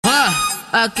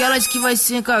Aquelas que vai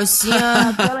sem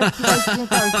calcinha,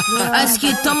 as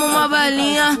que tomam uma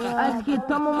balinha,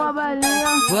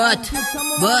 bota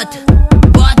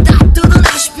tudo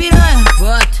nas piranha,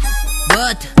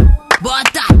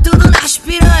 bota tudo nas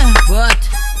piranha, bota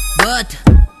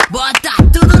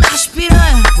tudo nas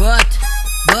piranha, bota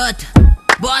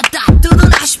tudo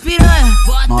nas piranha.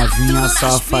 Novinha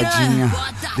safadinha,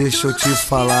 deixa eu te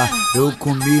falar, eu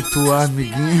comi tua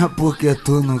amiguinha porque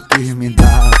tu não quis me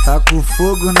dar. Tá com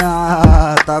fogo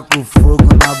na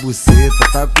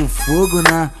buceta, tá com fogo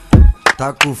na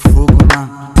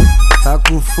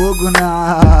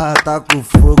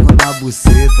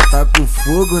buceta, tá com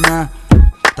fogo na.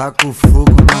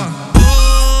 Ô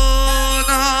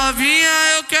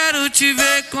novinha, eu quero te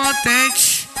ver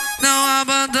contente, não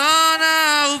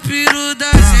abandona o piru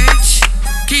da gente,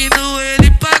 que no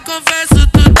ele pá confesso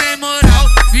tu tem moral.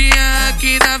 Vinha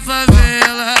aqui na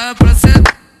favela pra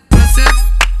sentar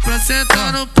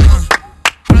no pão,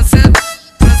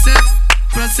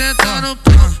 pra sentar no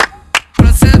pão,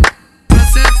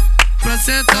 pra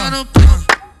sentar no pão,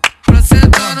 pra sentar no pão, pra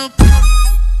sentar no pão,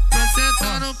 pra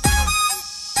sentar no pão.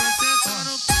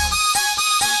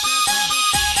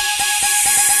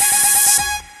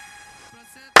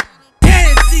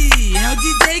 Esse é o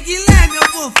DJ Guilherme,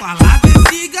 eu vou falar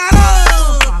desse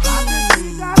garoto.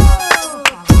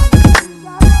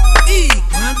 E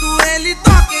quando ele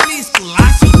toca, ele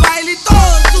esculacha o baile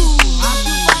todo.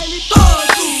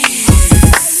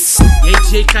 E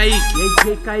aí,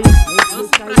 DJ Kaique,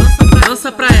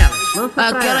 dança pra ela.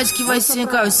 Aquelas que vai sem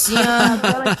calcinha,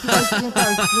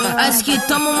 as que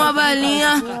tomam uma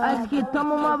balinha,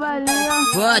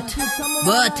 bota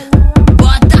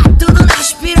tudo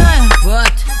nas piranha,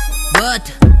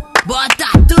 bota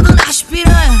tudo nas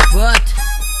piranha,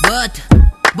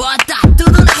 bota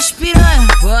tudo nas piranha,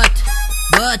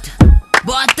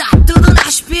 bota tudo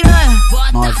nas piranha.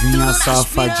 Novinha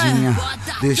safadinha,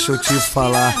 deixa eu te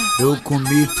falar, eu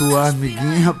comi tua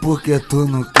amiguinha porque tu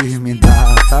não quis me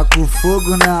dar. Tá com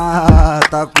fogo na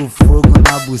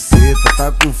buceta,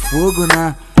 tá com fogo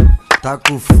na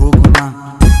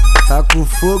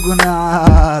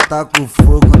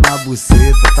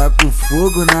buceta, tá com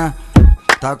fogo na.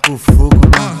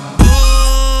 Ô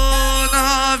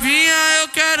novinha, eu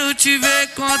quero te ver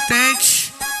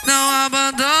contente, não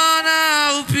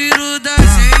abandona o piru da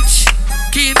gente,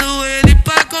 que no ele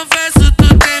pá confesso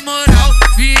tu tem moral.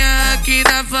 Vinha aqui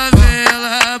na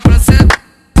favela pra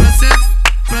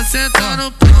sentar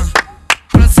no pão,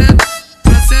 pra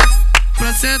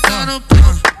sentar no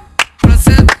pão,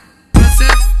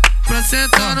 pra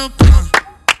sentar no pão,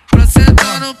 pra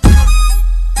sentar no pão, pra sentar no pão,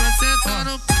 pra sentar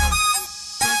no pão.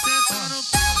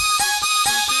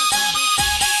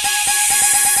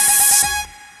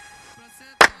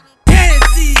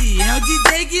 Esse é o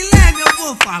DJ Guilherme, eu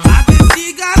vou falar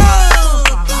desse garoto.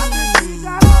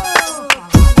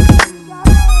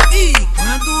 E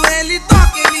quando ele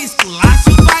toca, ele esculacha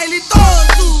o baile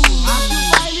todo.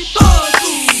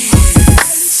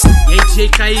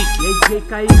 E aí, DJ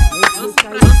Kaique,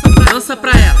 dança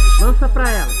pra ela.